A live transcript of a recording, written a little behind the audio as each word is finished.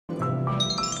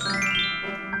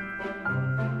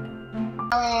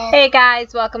Hey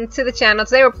guys, welcome to the channel.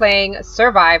 Today we're playing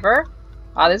Survivor.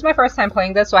 This is my first time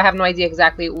playing this, so I have no idea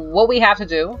exactly what we have to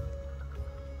do.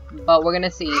 But we're gonna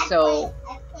see. So,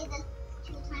 I've played this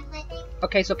 2 times, I think.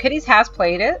 okay, so Kitty's has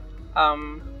played it.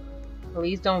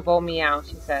 Please don't vote me out,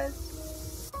 she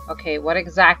says. Okay, what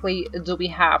exactly do we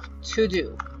have to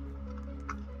do?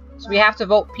 So we have to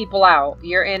vote people out.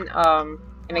 You're in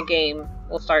a game.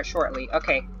 We'll start shortly.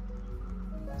 Okay.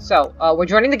 So, we're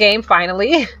joining the game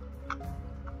finally.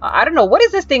 I don't know, what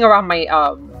is this thing around my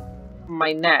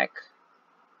my neck?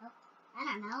 I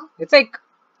don't know. It's like,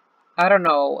 I don't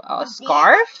know, a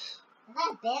scarf? Is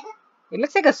that a bib? It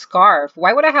looks like a scarf.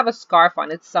 Why would I have a scarf on?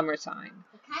 It's summertime.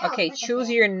 It kinda Okay, looks like a choose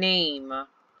bib. your name.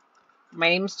 My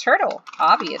name's Turtle,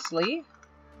 obviously.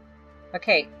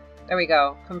 Okay, there we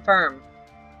go. Confirm.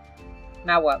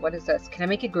 Now what? What is this? Can I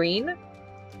make it green?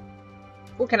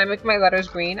 Ooh, can I make my letters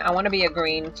green? I want to be a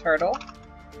green turtle.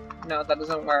 No, that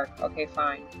doesn't work. Okay,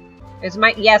 fine.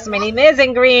 Yes, my name is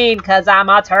in green because I'm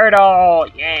a turtle.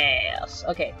 Yes.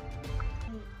 Okay.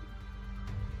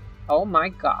 Oh my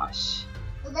gosh.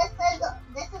 So this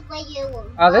is where you.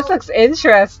 Oh, this looks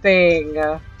interesting.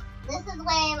 This is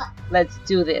where. Let's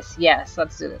do this. Yes,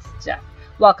 let's do this. Jeff.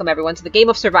 Welcome everyone to the game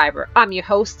of Survivor. I'm your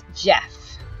host,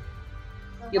 Jeff.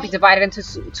 You'll be divided into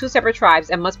 2 separate tribes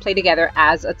and must play together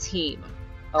as a team.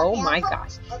 Oh my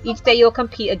gosh. Each day you'll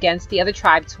compete against the other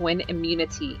tribe to win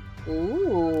immunity.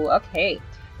 Ooh, okay.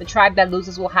 The tribe that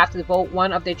loses will have to vote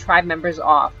one of their tribe members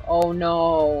off. Oh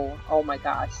no. Oh my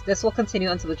gosh. This will continue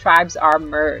until the tribes are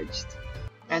merged.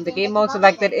 And the game mode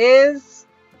selected is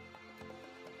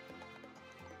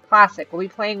Classic. We'll be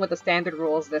playing with the standard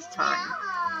rules this time.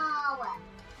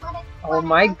 Oh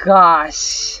my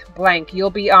gosh. Blank, you'll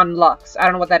be on Lux. I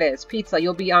don't know what that is. Pizza,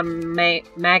 you'll be on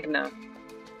Magna.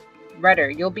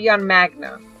 Redder, you'll be on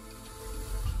Magna.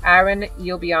 Aaron,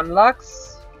 you'll be on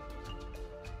Lux.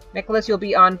 Nicholas, you'll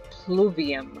be on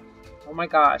Pluvium. Oh my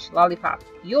gosh. Lollipop,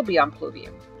 you'll be on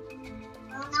Pluvium.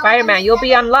 Spider-Man, you'll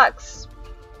be on Lux.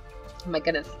 Oh my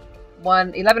goodness.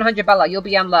 1100 Bella, you'll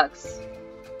be on Lux.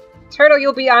 Turtle,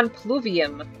 you'll be on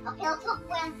Pluvium. Okay, let's hope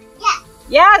when. Yes!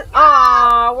 Yes!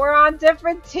 Aww, we're on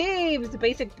different teams. The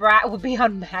basic brat will be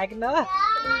on Magna.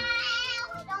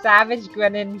 Savage,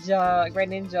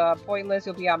 Greninja, Pointless,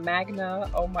 you'll be on Magna.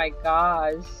 Oh my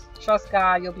gosh. Trust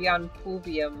God, you'll be on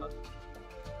Pluvium.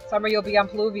 Summer, you'll be on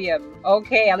Pluvium.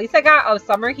 Okay, at least I got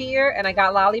Summer here, and I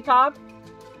got Lollipop.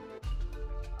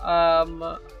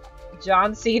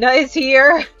 John Cena is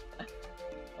here.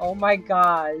 Oh my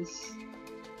gosh.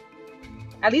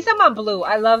 At least I'm on blue.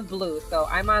 I love blue, so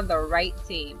I'm on the right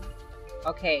team.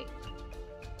 Okay.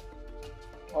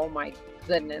 Oh my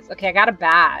goodness. Okay, I got a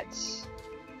badge.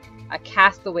 A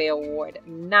Castaway Award.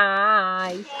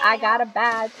 Nice. I got a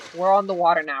badge. We're on the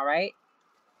water now, right?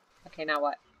 Okay, now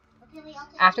what?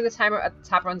 After the timer at the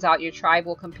top runs out, your tribe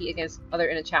will compete against other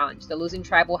in a challenge. The losing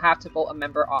tribe will have to vote a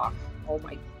member off. Oh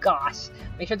my gosh.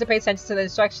 Make sure to pay attention to the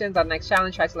instructions on the next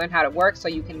challenge. Try to learn how it works so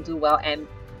you can do well and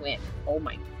win. Oh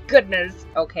my goodness.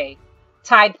 Okay.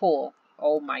 Tide pool.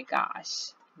 Oh my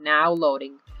gosh. Now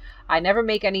loading. I never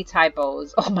make any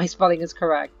typos. Oh, my spelling is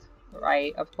correct.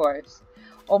 Right? Of course.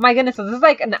 Oh my goodness, so this is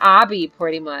like an obby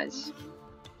pretty much.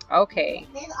 Okay.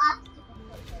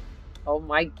 Oh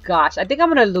my gosh. I think I'm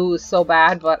gonna lose so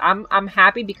bad, but I'm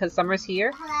happy because Summer's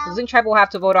here. The losing tribe will have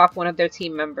to vote off one of their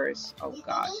team members. Oh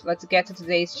gosh. Let's get to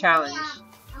today's challenge.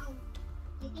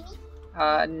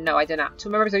 No, I did not. 2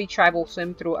 members of each tribe will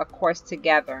swim through a course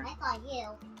together.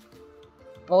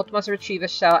 Both must retrieve a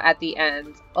shell at the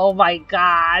end. Oh my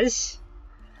gosh.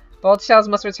 Both shells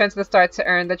must return to the start to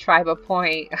earn the tribe a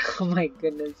point. Oh my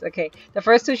goodness. Okay. The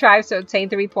first 2 tribes to obtain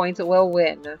 3 points will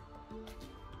win.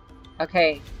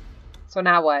 Okay. So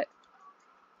now what?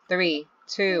 3,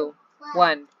 2,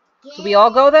 1. Do we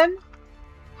all go then?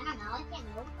 I don't know. I can't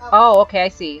move. Oh, okay. I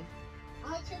see.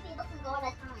 Only 2 people can go at a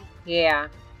time. Yeah.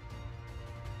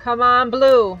 Come on,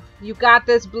 Blue. You got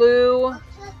this, Blue. Look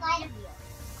to the side of you.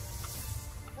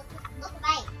 Look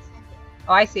right of you.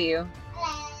 Oh, I see you.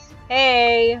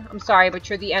 Hey, I'm sorry, but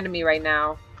you're the enemy right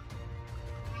now.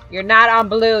 You're not on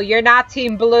blue. You're not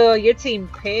team blue. You're team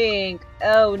pink.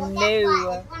 Oh, Well, no.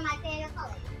 It's one of my favorite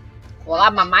colors. Well,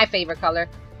 I'm on my favorite color.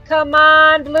 Come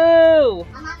on, blue.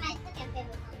 I'm on my second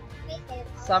favorite color. Favorite color.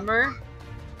 Summer,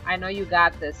 I know you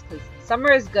got this because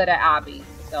Summer is good at obby.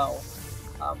 So,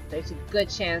 there's a good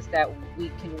chance that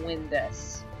we can win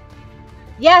this.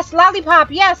 Yes,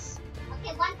 Lollipop, yes.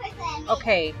 Okay, 1 person.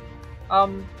 Okay,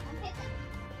 1 person.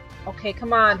 okay,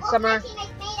 come on, Both Summer. my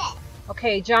teammates made it.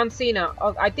 Okay, John Cena.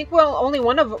 Oh, I think well, only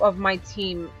one of my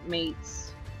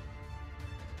teammates.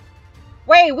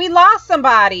 Wait, we lost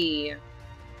somebody.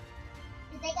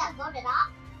 Did They got voted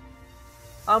off?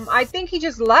 I think he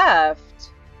just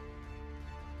left.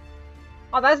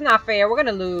 Oh, that's not fair. We're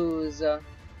gonna lose.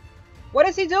 What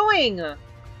is he doing?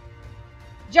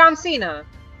 John Cena.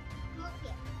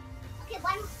 Okay,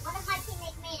 one of my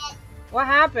teammates made it. What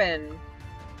happened?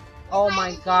 Oh Where's my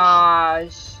other gosh.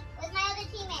 teammate? Where's my other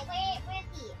teammate? Where's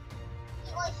he?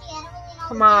 He or she? I don't really know.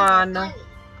 Come on.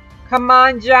 Come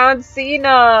on, John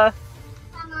Cena.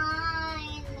 Come on.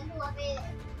 Whoever it is.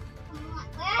 Come on.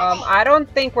 Where are they? I don't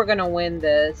think we're gonna win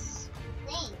this.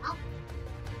 Dang. Oh.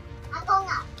 I'm going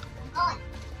up. I'm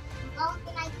going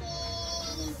for my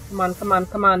team. Come on, come on,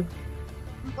 come on.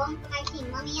 I'm going for my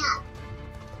team. Let me up.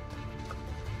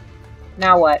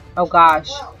 Now what? Oh gosh.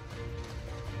 Go.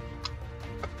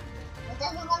 It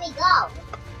doesn't let me go.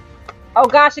 Oh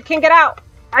gosh, I can't get out.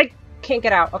 I can't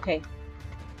get out. Okay.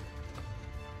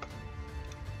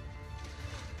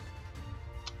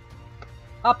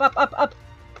 Up, up, up, up.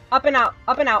 Up and out,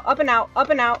 up and out, up and out, up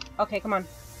and out. Okay, come on.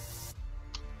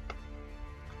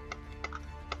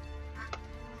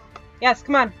 Yes,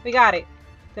 come on. We got it.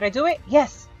 Did I do it?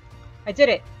 Yes. I did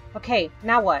it. Okay,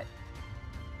 now what?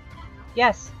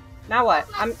 Yes. Now what?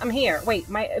 I'm here. Wait,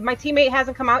 my teammate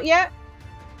hasn't come out yet?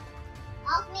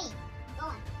 Help me. I'm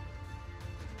going.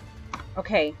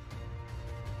 Okay.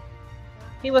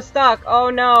 He was stuck. Oh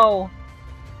no.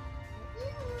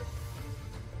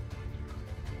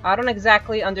 I don't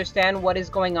exactly understand what is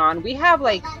going on. We have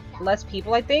like less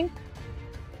people, I think.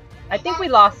 I think we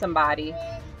lost somebody.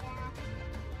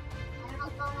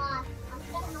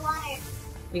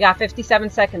 We got 57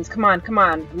 seconds. Come on, come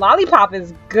on. Lollipop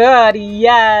is good.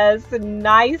 Yes.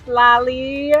 Nice,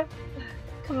 Lolly.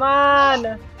 Come on.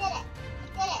 Did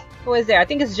it. Who is there? I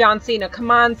think it's John Cena.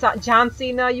 Come on, John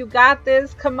Cena. You got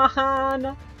this. Come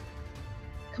on.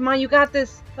 Come on, you got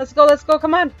this. Let's go, let's go.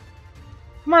 Come on.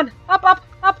 Come on. Up, up,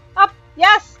 up, up.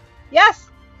 Yes. Yes.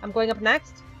 I'm going up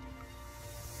next.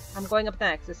 I'm going up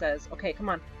next, it says. Okay, come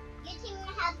on. Your team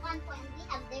has 1 point. We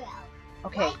have 0.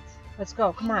 Okay. Right? Let's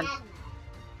go. Come on.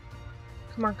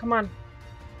 Come on, come on.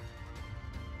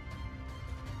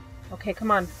 Okay,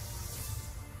 come on.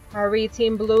 Hurry,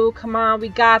 Team Blue. Come on, we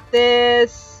got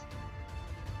this.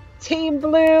 Team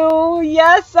Blue.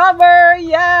 Yes, Summer.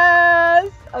 Yes.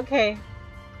 Okay.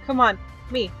 Come on.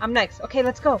 Me. I'm next. Okay,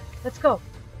 let's go. Let's go.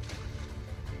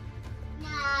 No.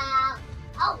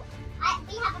 Oh,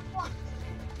 we have a point.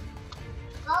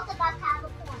 Both of us have a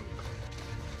point.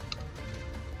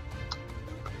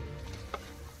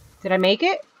 Did I make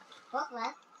it? Both of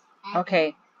us.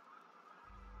 Okay.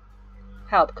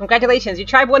 Help. Congratulations. Your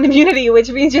tribe won immunity, which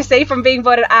means you're safe from being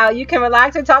voted out. You can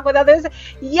relax and talk with others.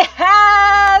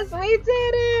 Yes! We did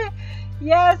it!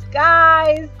 Yes,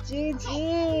 guys!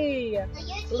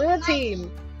 GG! So Blue team.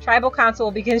 Tribal council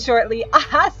will begin shortly.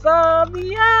 Awesome!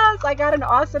 Yes! I got an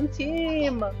awesome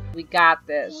team. We got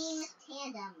this.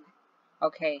 Team tandem.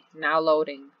 Okay, now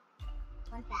loading.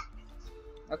 Fun fact.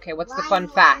 Okay, what's the Line, fun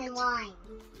line, fact? and line.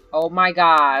 Oh my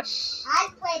gosh.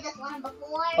 I've played this one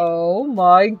before. Oh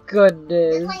my This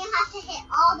goodness. one you have to hit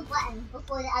all the buttons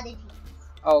before the other teams.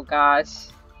 Oh gosh.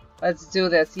 Let's do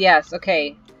this. Yes,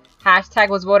 okay. Hashtag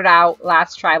was voted out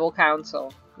last tribal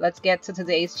council. Let's get to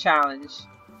today's challenge.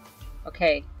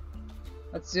 Okay.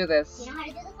 Let's do this. You know how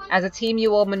to do this one? As a team,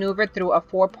 you will maneuver through a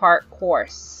 4-part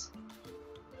course.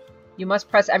 You must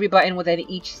press every button within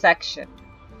each section.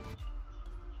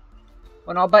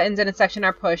 When all buttons in a section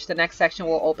are pushed, the next section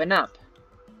will open up.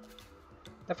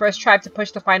 The first tribe to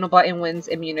push the final button wins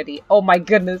immunity. Oh my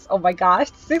goodness. Oh my gosh.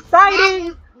 This is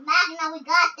exciting. Magna, we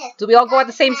got this. Do we all go at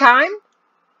the same time?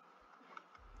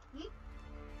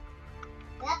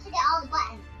 We have to get all the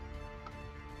buttons.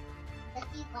 The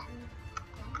C buttons.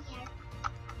 Down here.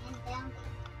 And down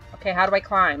there. Okay, how do I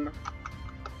climb?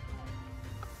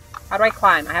 How do I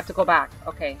climb? I have to go back.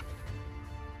 Okay.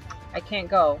 I can't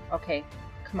go. Okay.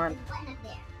 Come on. There's a button up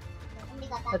there. So somebody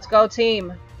got that Let's button. go,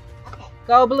 team. Okay.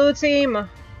 Go, blue team. Go,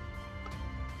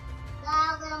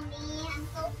 little me. I'm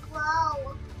so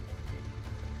slow.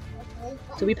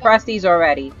 Did we press these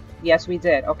already? Yes, we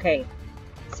did. Okay.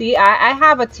 See, I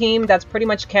have a team that's pretty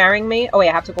much carrying me. Oh, wait,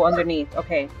 I have to go underneath.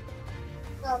 Okay.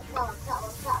 Go.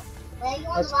 Where are you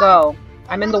on Let's the water? go.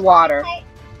 I'm in the water.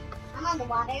 I'm on the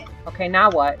water. Okay,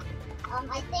 now what?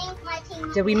 I think my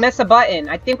team... Did we miss a button?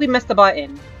 I think we missed a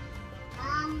button.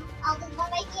 Oh, there's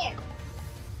one right here.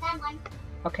 Found one.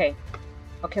 Okay.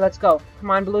 Okay, let's go.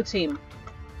 Come on, blue team.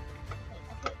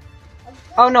 Okay. Let's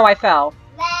go. Oh, no, I fell.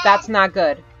 Red. That's not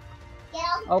good. Get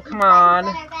all Oh, these come buttons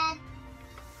on. that are red.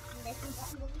 And there's some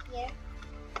buttons over here.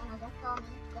 Oh, no, don't fall me.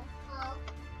 Don't fall.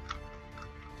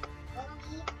 Little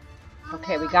me. Oh,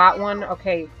 Okay, we no, got no. one.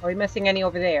 Okay, are we missing any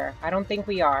over there? I don't think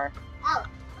we are. Oh,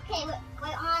 okay,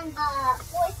 wait, on the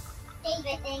fourth stage,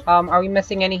 I think. Are we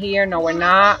missing any here? No, we're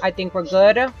not. I think we're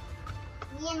good. Me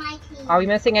and my team. Are we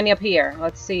missing any up here?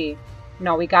 Let's see.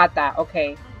 No, we got that.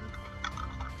 Okay.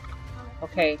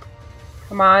 Okay.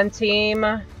 Come on, team.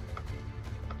 Up,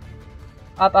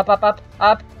 up, up, up,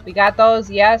 up. We got those.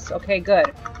 Yes. Okay,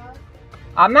 good.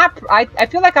 I'm not... I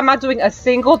feel like I'm not doing a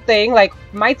single thing. Like,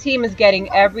 my team is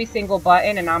getting every single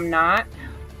button and I'm not.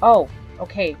 Oh,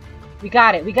 okay. We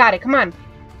got it. We got it. Come on.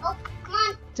 Oh, come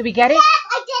on. Did we get it? Yes,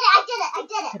 I did it. I did it. I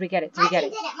did it. Did we get it? Did we get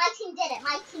it? My team did it.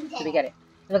 My team did it. Did we get it?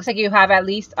 It looks like you have at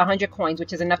least 100 coins,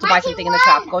 which is enough to buy something in the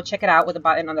shop. Go check it out with the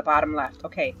button on the bottom left.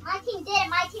 Okay. My team did it.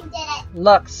 My team did it.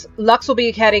 Lux will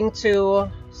be heading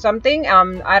to something.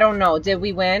 I don't know. Did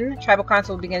we win? Tribal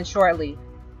Council will begin shortly.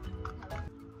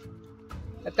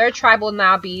 The third tribe will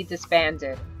now be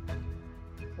disbanded.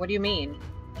 What do you mean?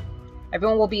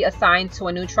 Everyone will be assigned to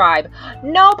a new tribe.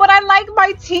 No, but I like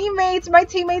my teammates. My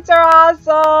teammates are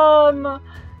awesome.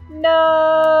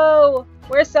 No.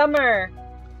 Where's Summer?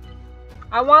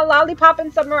 I want Lollipop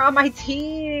and Summer on my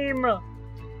team. So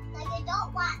you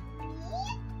don't want me?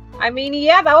 I mean,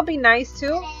 yeah, that would be nice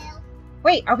too. Hello.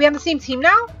 Wait, are we on the same team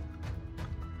now? Yeah,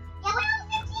 we're on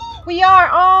the same team. We are.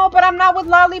 Oh, but I'm not with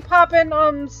Lollipop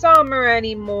and Summer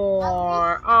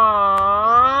anymore.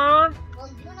 Aww. Well,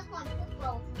 Unicorn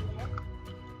Football's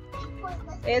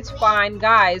here. It's fine,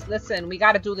 guys. Listen, we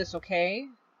gotta do this, okay?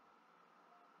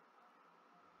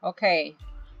 Okay.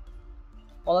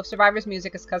 All of Survivor's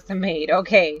music is custom made.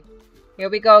 Okay. Here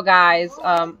we go, guys.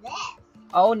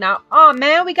 Oh, now. Oh,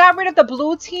 man, we got rid of the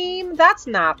blue team? That's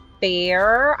not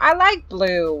fair. I like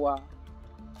blue.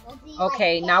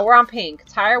 Okay, now we're on pink.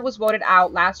 Tyre was voted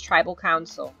out last tribal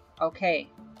council. Okay.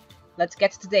 Let's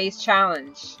get to today's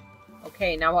challenge.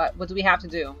 Okay, now what do we have to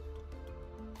do?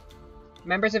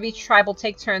 Members of each tribe will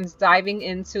take turns diving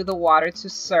into the water to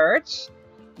search.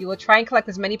 You will try and collect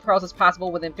as many pearls as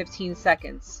possible within 15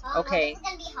 seconds. Okay.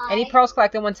 Any pearls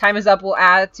collected when time is up will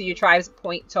add to your tribe's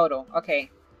point total. Okay.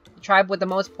 The tribe with the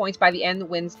most points by the end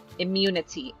wins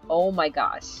immunity. Oh my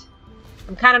gosh.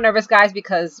 I'm kind of nervous, guys,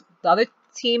 because the other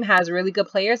team has really good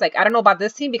players. Like, I don't know about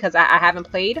this team because I haven't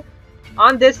played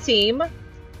on this team.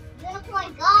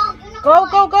 Unicorn, go! Unicorn. Go,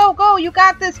 go, go, go! You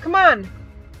got this! Come on!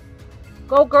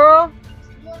 Go, girl!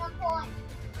 Unicorn.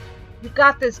 You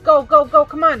got this! Go, go, go!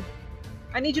 Come on!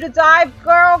 I need you to dive,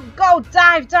 girl! Go!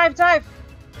 Dive, dive, dive!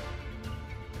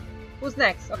 Who's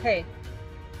next? Okay.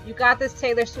 You got this,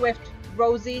 Taylor Swift.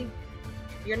 Rosie.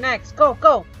 You're next. Go,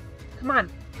 go! Come on.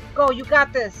 Go, you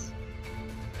got this.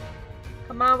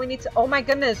 Come on, we need to... Oh my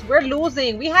goodness, we're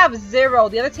losing. We have 0.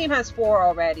 The other team has 4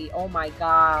 already. Oh my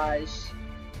gosh.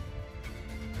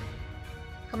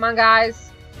 Come on,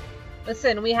 guys.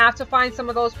 Listen, we have to find some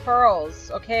of those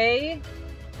pearls, okay?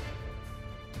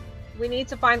 We need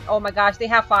to find... Oh my gosh, they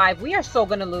have 5. We are so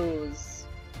gonna lose.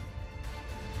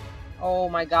 Oh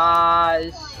my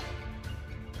gosh.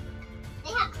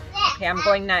 They have 6. Okay, I'm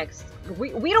going next.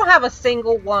 We don't have a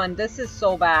single one. This is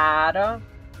so bad.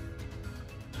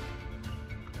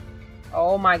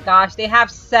 Oh my gosh, they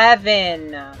have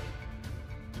 7.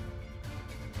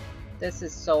 This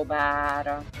is so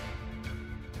bad.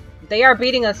 They are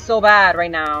beating us so bad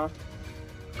right now.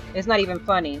 It's not even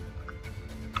funny.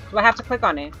 Do I have to click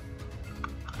on it?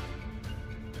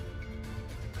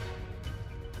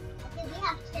 Okay, we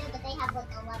have 2, but they have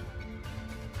like 11.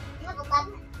 We have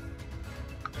 11.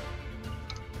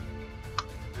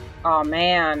 Oh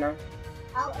man.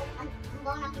 Oh, I'm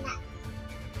going up next.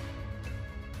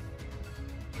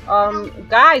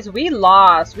 Guys, we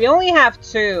lost. We only have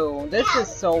 2. This is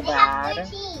so They bad. have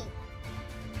 13.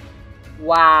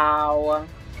 Wow.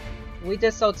 We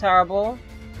did so terrible.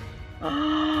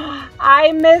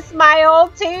 I miss my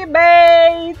old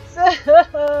teammates.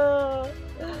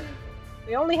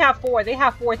 We only have 4. They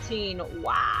have 14.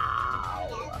 Wow.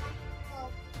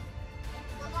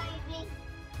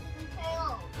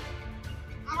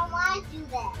 I don't want to do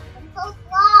that. I'm so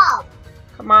slow.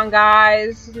 Come on,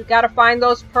 guys. We gotta find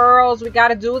those pearls. We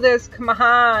gotta do this. Come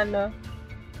on.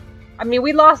 I mean,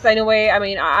 we lost anyway. I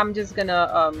mean, I'm just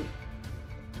gonna,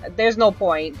 there's no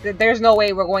point. There's no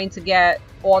way we're going to get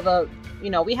all the, you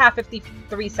know, we have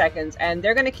 53 seconds and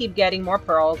they're gonna keep getting more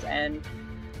pearls and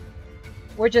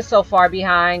we're just so far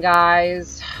behind,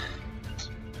 guys.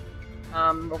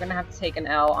 We're gonna have to take an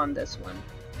L on this one.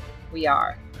 We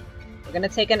are. We're gonna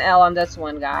take an L on this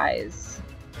one, guys.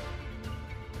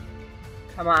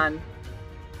 Come on.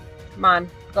 Come on.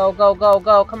 Go, go, go,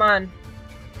 go. Come on.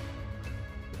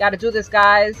 We gotta do this,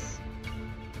 guys.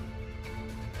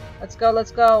 Let's go, let's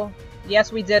go.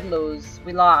 Yes, we did lose.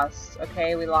 We lost.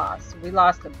 Okay, we lost. We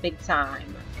lost a big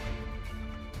time.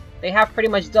 They have pretty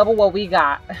much double what we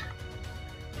got.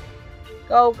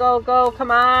 Go, go, go.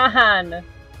 Come on.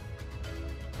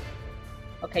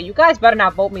 Okay, you guys better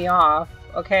not vote me off,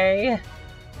 okay?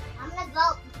 I'm gonna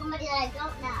vote for somebody that I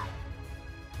don't know.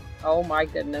 Oh my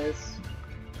goodness.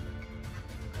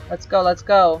 Let's go, let's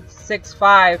go. 6,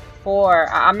 5, 4.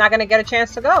 I'm not gonna get a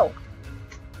chance to go.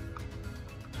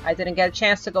 I didn't get a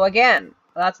chance to go again.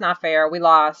 Well, that's not fair. We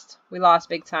lost. We lost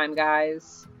big time,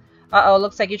 guys. Uh-oh,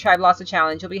 looks like your tribe lost a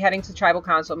challenge. You'll be heading to tribal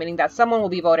council, meaning that someone will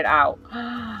be voted out.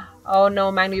 Oh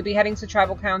no, man, you'll be heading to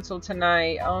tribal council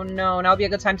tonight. Oh no, now would be a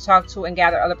good time to talk to and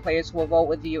gather other players who will vote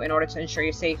with you in order to ensure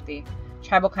your safety.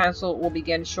 Tribal council will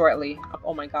begin shortly.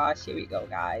 Oh my gosh, here we go,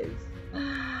 guys.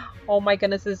 Oh my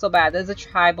goodness, this is so bad. There's a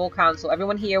tribal council.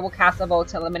 Everyone here will cast a vote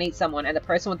to eliminate someone, and the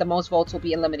person with the most votes will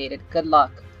be eliminated. Good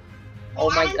luck. Oh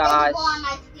my gosh.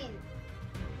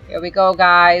 Here we go,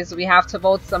 guys. We have to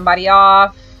vote somebody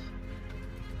off.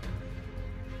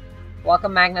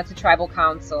 Welcome, Magna, to Tribal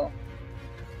Council.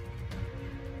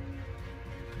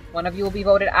 One of you will be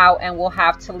voted out and will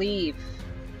have to leave.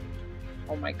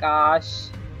 Oh my gosh.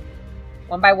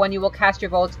 One by one, you will cast your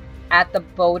votes at the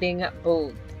voting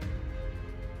booth.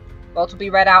 Votes will be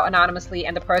read out anonymously,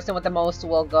 and the person with the most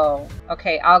will go.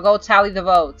 Okay, I'll go tally the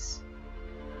votes.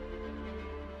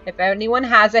 If anyone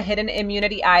has a hidden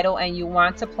immunity idol and you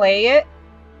want to play it,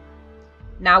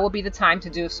 now will be the time to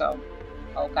do so.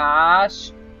 Oh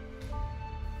gosh.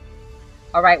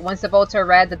 Alright, once the votes are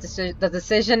read, the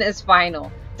decision is final.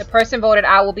 The person voted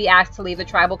out will be asked to leave the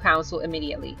tribal council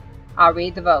immediately. I'll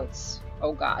read the votes.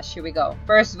 Oh gosh, here we go.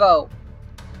 First vote.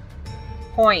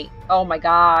 Point. Oh my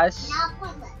gosh. Now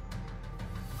pointless.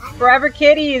 Forever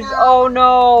Kitties. No. Oh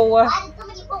no. Why did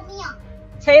somebody vote me on?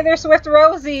 Taylor Swift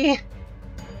Rosie.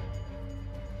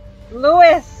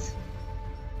 Lewis.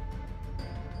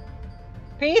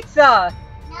 Pizza.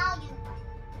 Now you.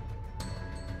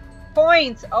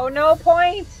 Point. Oh no,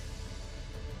 point.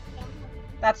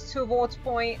 That's 2 votes,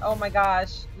 point. Oh my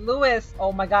gosh. Lewis.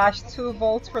 Oh my gosh, 2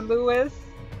 votes for Lewis.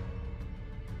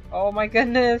 Oh my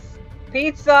goodness.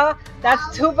 Pizza.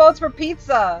 That's 2 votes for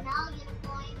pizza. Now you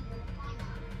point.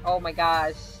 Oh my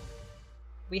gosh.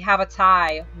 We have a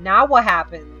tie. Now what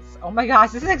happens? Oh my gosh,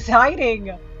 this is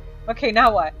exciting. Okay,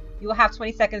 now what? You will have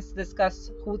 20 seconds to discuss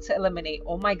who to eliminate.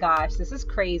 Oh my gosh, this is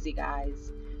crazy,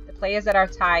 guys. The players that are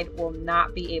tied will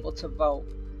not be able to vote.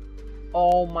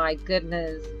 Oh my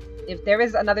goodness. If there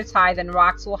is another tie, then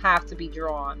rocks will have to be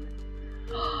drawn.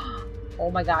 Oh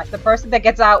my gosh, the person that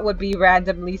gets out would be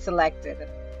randomly selected.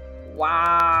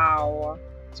 Wow.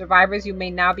 Survivors, you may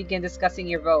now begin discussing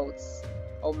your votes.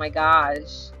 Oh my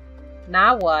gosh.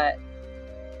 Now what?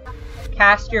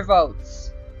 Cast your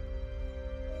votes.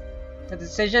 The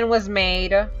decision was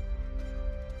made.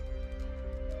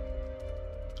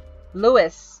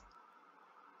 Lewis.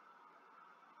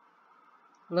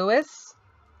 Lewis?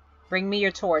 Bring me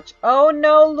your torch. Oh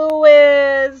no,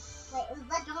 Lewis! Wait, was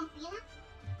that John Cena?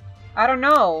 I don't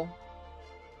know.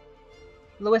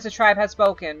 Lewis, the tribe has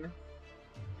spoken.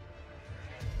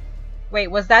 Wait,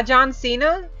 was that John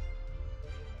Cena?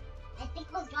 I think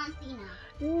it was John Cena.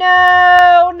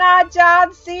 No, not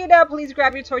John Cena. Please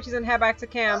grab your torches and head back to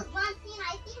camp. It was John Cena.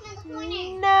 I see him in the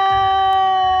corner.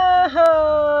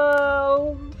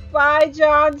 No. Bye,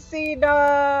 John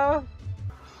Cena.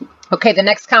 Okay, the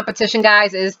next competition,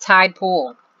 guys, is Tide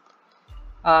Pool.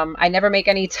 I never make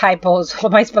any typos.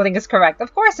 Well, my spelling is correct.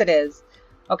 Of course it is.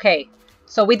 Okay,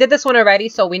 so we did this one already,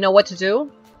 so we know what to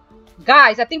do.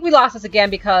 Guys, I think we lost this again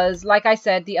because, like I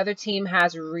said, the other team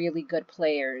has really good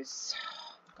players.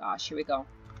 Gosh, here we go.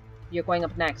 You're going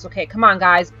up next. Okay, come on,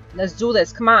 guys. Let's do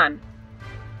this. Come on.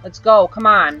 Let's go. Come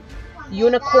on.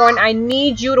 Unicorn, I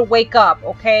need you to wake up,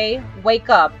 okay? Wake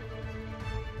up.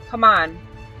 Come on.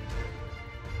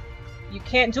 You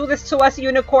can't do this to us,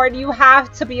 Unicorn. You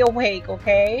have to be awake,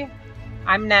 okay?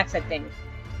 I'm next, I think.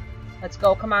 Let's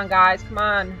go. Come on, guys. Come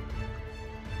on.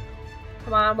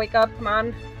 Come on, wake up. Come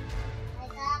on.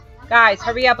 Guys,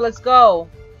 hurry up. Let's go.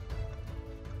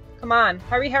 Come on.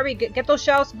 Hurry, hurry. Get those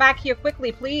shells back here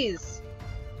quickly, please.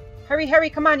 Hurry, hurry.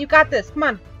 Come on. You got this. Come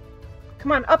on.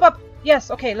 Come on. Up, up.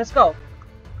 Yes. Okay, let's go.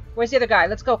 Where's the other guy?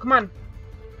 Let's go. Come on.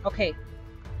 Okay.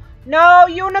 No,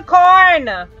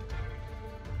 Unicorn!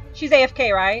 She's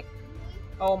AFK, right?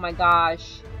 Oh my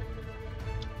gosh.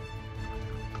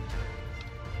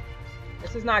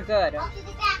 This is not good. Oh, she's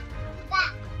back. She's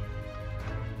back.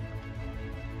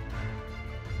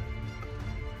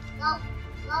 Go.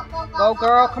 Go, go, go. Go,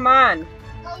 girl. Come on.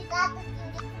 Go, you got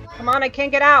this, dude. Come on. I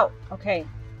can't get out. Okay.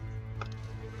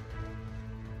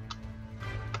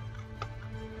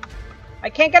 I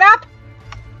can't get up.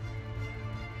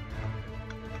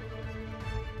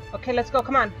 Okay, let's go.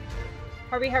 Come on.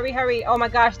 Hurry, hurry, hurry. Oh my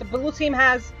gosh. The blue team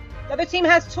has The other team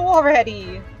has 2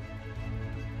 already.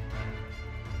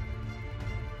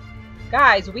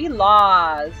 Guys, we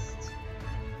lost.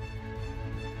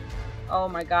 Oh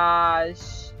my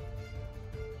gosh.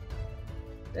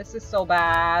 This is so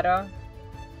bad.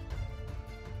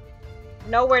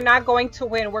 No, we're not going to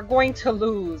win. We're going to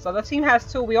lose. So the team has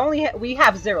 2. We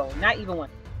have 0. Not even 1.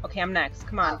 Okay, I'm next.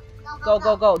 Come on. Go,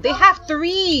 go, go. They have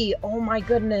 3. Oh my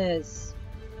goodness.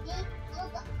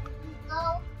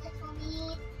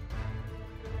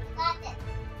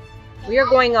 We are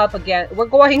going up again. We're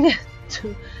going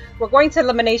to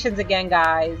eliminations again,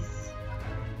 guys.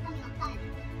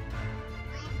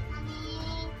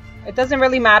 It doesn't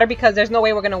really matter because there's no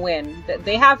way we're gonna win.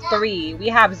 They have 3. We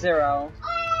have 0.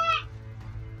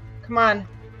 Come on.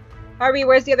 Hurry,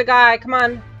 where's the other guy? Come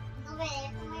on.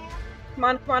 Come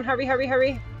on, come on, hurry, hurry,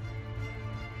 hurry.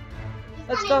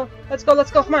 Let's go, let's go, let's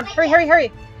go. Come on, hurry, hurry,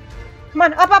 hurry. Come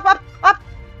on, up, up, up, up.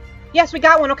 Yes, we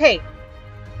got one, okay.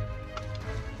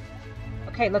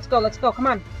 Okay, let's go, come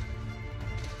on.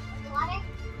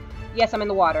 Yes, I'm in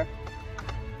the water.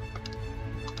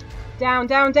 Down,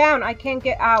 down, down. I can't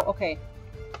get out. Okay.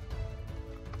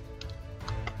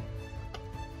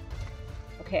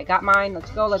 Okay, I got mine.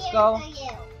 Let's go, let's go.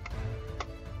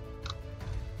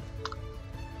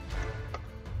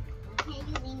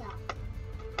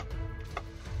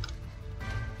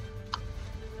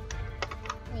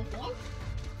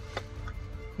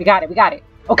 We got it, we got it.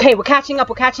 Okay, we're catching up,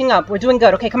 we're catching up. We're doing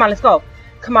good. Okay, come on, let's go.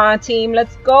 Come on, team,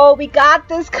 let's go. We got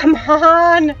this, come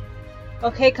on.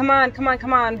 Okay, come on, come on,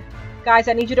 come on. Guys,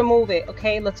 I need you to move it.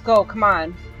 Okay, let's go, come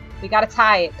on. We gotta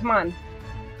tie it, come on.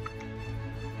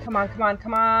 Come on, come on,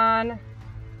 come on.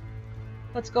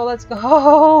 Let's go, let's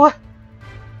go.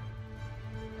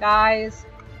 Guys,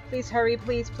 please hurry,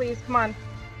 please, please, come on.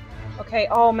 Okay,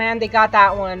 oh man, they got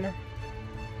that one.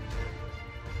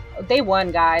 They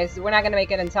won, guys. We're not gonna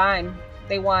make it in time.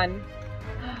 They won.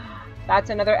 That's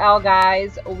another L,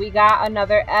 guys. We got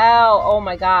another L. Oh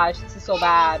my gosh, this is so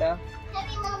bad.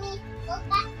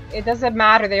 It doesn't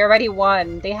matter. They already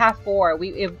won. They have 4.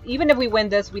 Even if we win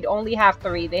this, we'd only have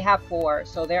 3. They have 4,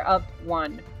 so they're up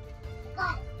 1.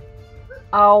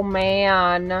 Oh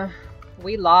man,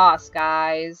 we lost,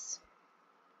 guys.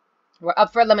 We're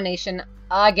up for elimination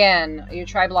again. Your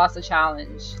tribe lost the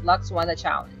challenge. Lux won the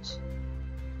challenge.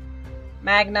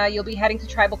 Magna, you'll be heading to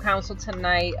Tribal Council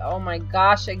tonight. Oh my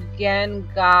gosh, again,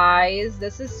 guys.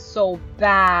 This is so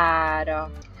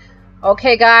bad.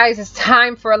 Okay, guys, it's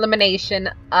time for elimination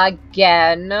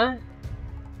again.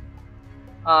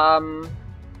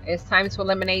 It's time to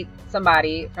eliminate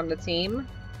somebody from the team.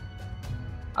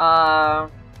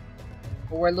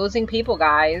 We're losing people,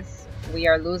 guys. We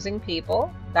are losing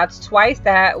people. That's twice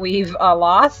that we've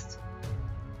lost.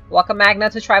 Welcome, Magna,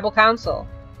 to Tribal Council.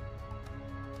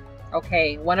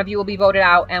 Okay, one of you will be voted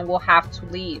out and will have to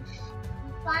leave.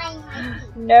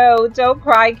 No, don't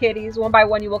cry, kitties. One by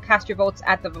one, you will cast your votes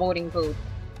at the voting booth.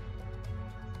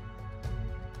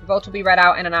 The votes will be read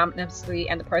out anonymously,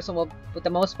 and the person with the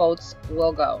most votes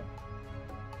will go.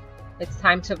 It's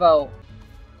time to vote.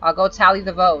 I'll go tally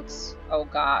the votes. Oh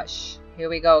gosh. Here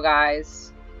we go,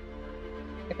 guys.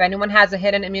 If anyone has a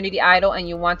hidden immunity idol and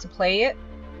you want to play it,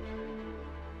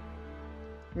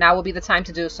 now will be the time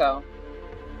to do so.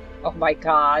 Oh my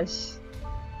gosh.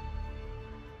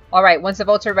 Alright, once the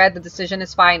votes are read, the decision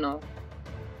is final.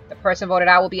 The person voted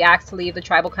out will be asked to leave the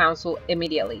Tribal Council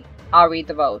immediately. I'll read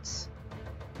the votes.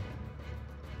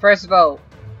 First vote.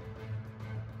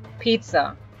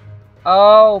 Pizza.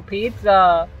 Oh,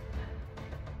 pizza.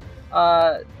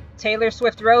 Taylor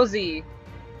Swift Rosie.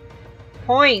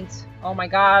 Point. Oh my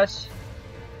gosh.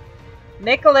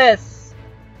 Nicholas.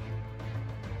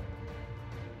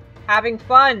 Having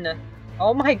fun.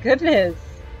 Oh my goodness.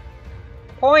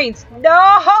 Points.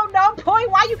 No, no point.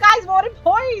 Why you guys voted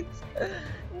points?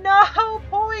 No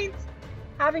points.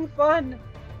 Having fun.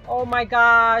 Oh my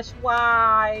gosh.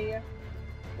 Why?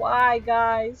 Why,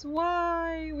 guys?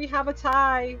 Why? We have a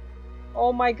tie.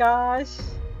 Oh my gosh.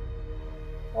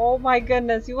 Oh my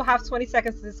goodness. You will have 20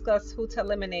 seconds to discuss who to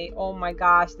eliminate. Oh my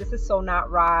gosh. This is so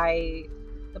not right.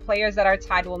 The players that are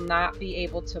tied will not be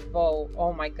able to vote.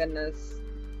 Oh my goodness.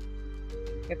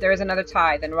 If there is another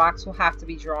tie, then rocks will have to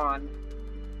be drawn.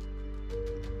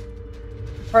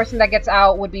 The person that gets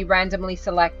out would be randomly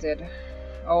selected.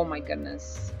 Oh my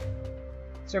goodness.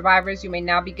 Survivors, you may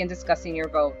now begin discussing your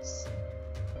votes.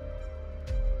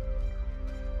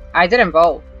 I didn't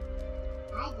vote.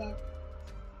 I did.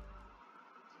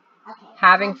 Okay.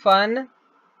 Having fun?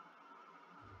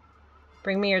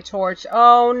 Bring me your torch.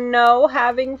 Oh no,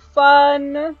 having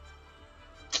fun.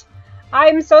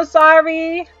 I'm so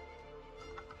sorry.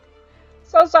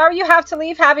 So sorry you have to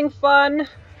leave having fun.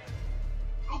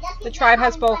 The tribe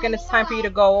has spoken. It's time for you to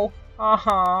go.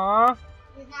 Uh-huh.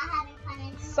 He's not having fun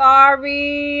anymore.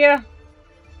 Sorry.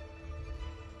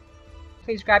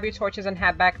 Please grab your torches and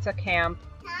head back to camp.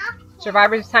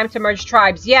 Survivors, it's time to merge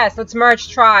tribes. Yes, let's merge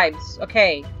tribes.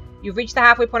 Okay. You've reached the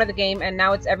halfway point of the game, and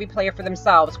now it's every player for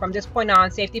themselves. From this point on,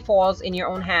 safety falls in your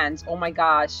own hands. Oh my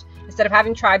gosh. Instead of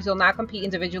having tribes, you'll now compete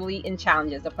individually in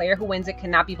challenges. The player who wins it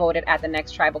cannot be voted at the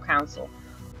next tribal council.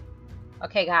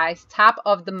 Okay, guys. Top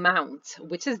of the mount.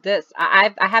 Which is this?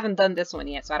 I haven't done this one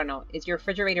yet, so I don't know. Is your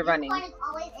refrigerator running? This one is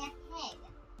always AFK.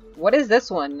 What is this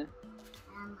one?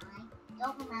 I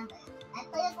don't remember. I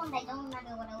played this one, but I don't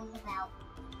remember what it was about.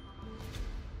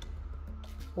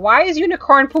 Why is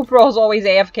Unicorn Poop Rolls always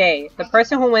AFK? The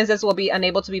person who wins this will be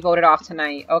unable to be voted off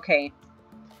tonight. Okay.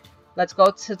 Let's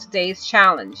go to today's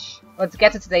challenge. Let's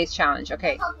get to today's challenge.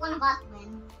 Okay. Let's hope one of us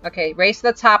wins. Okay, race to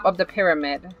the top of the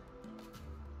pyramid.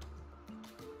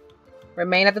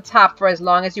 Remain at the top for as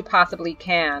long as you possibly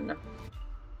can.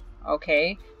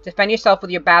 Okay. Defend yourself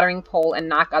with your battering pole and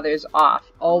knock others off.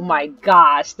 Oh my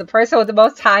gosh. The person with the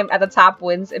most time at the top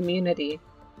wins immunity.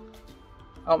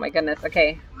 Oh my goodness. Okay.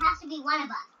 It has to be one of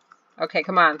us. Okay,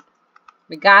 come on.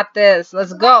 We got this.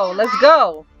 Let's go. Let's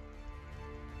go.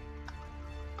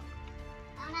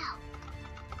 Oh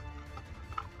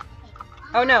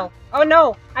no. Oh no. Oh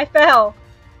no. I fell.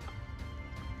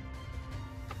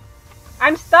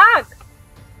 I'm stuck.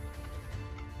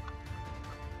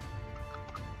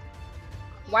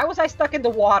 Why was I stuck in the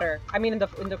water? I mean in the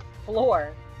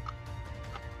floor.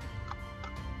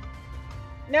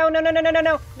 No, no, no, no, no, no,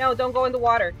 no. No, don't go in the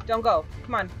water. Don't go.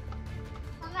 Come on.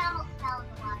 Someone almost fell in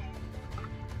the water.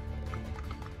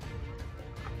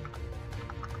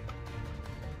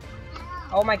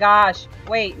 Oh my gosh.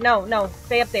 Wait, no, no.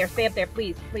 Stay up there. Stay up there,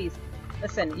 please, please.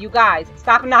 Listen, you guys,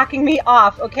 stop knocking me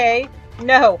off, okay?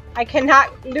 No, I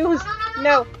cannot lose.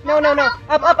 No, no, no, no.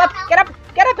 Up, up, up. Get up.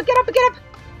 Get up, get up, get up.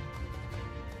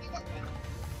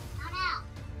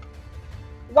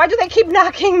 Why do they keep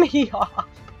knocking me off?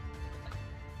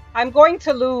 I'm going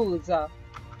to lose. I'm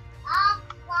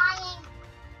flying.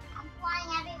 I'm flying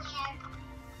everywhere.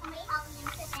 Somebody help me,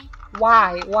 I'm sitting.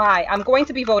 Why? Why? I'm going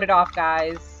to be voted off,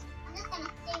 guys. I'm just gonna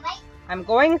stay right. I'm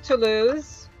going to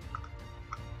lose.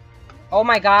 Oh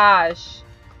my gosh.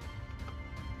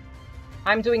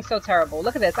 I'm doing so terrible.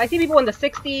 Look at this. I see people in the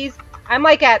 60s. I'm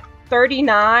like at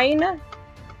 39.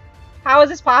 How is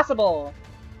this possible?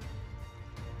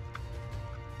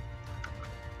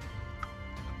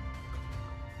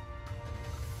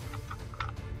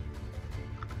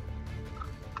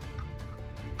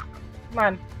 Come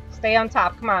on. Stay on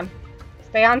top. Come on.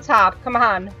 Stay on top. Come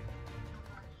on.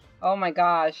 Oh my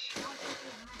gosh.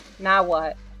 Now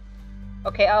what?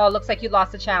 Okay, oh, looks like you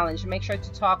lost the challenge. Make sure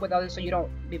to talk with others so you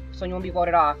won't be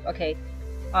voted off. Okay.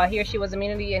 He or she was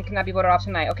immunity and cannot be voted off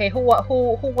tonight. Okay, who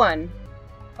won?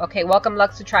 Okay, welcome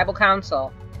Lux to Tribal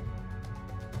Council.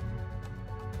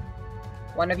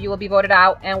 One of you will be voted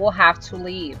out and will have to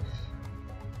leave.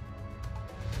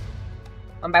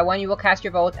 One by one, you will cast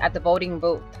your votes at the voting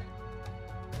booth.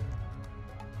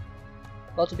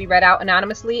 Votes will be read out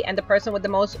anonymously, and the person with the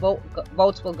most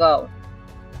votes will go.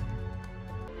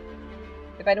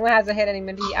 If anyone has a hidden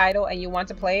immunity idol and you want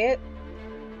to play it,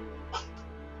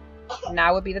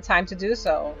 now would be the time to do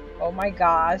so. Oh my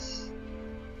gosh.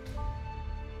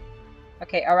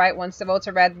 Okay, alright, once the votes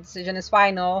are read, the decision is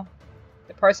final.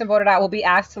 The person voted out will be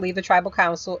asked to leave the tribal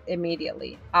council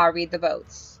immediately. I'll read the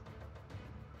votes.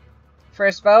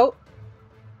 First vote.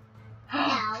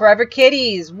 No. Forever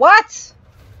Kitties. What?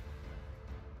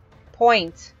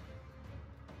 Point.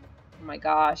 Oh my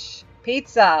gosh.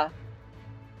 Pizza.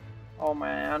 Oh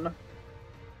man.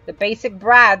 The Basic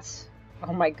Brats.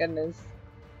 Oh my goodness.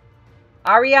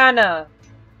 Ariana.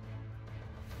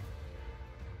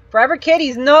 Forever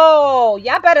Kitties. No.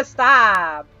 Y'all better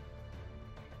stop.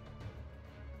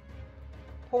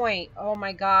 Point. Oh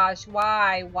my gosh.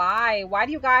 Why? Why? Why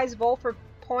do you guys vote for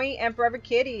Point and Forever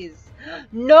Kitties?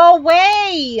 No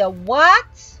way.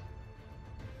 What?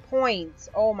 Point.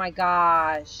 Oh my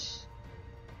gosh.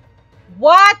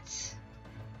 What?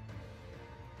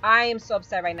 I am so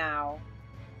upset right now.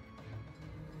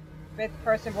 Fifth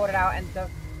person voted out and the...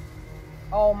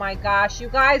 Oh my gosh. You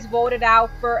guys voted out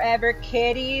Forever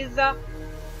Kitties?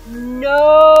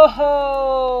 No!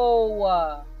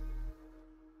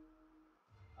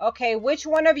 Okay, which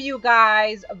one of you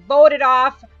guys voted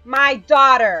off my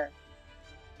daughter?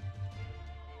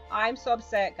 I'm so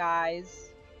upset,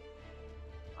 guys.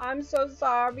 I'm so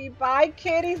sorry. Bye,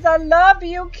 kitties. I love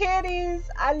you, kitties.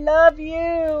 I love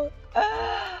you.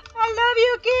 I love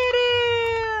you,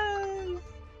 kitties.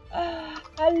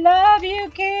 I love you,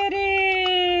 kitties.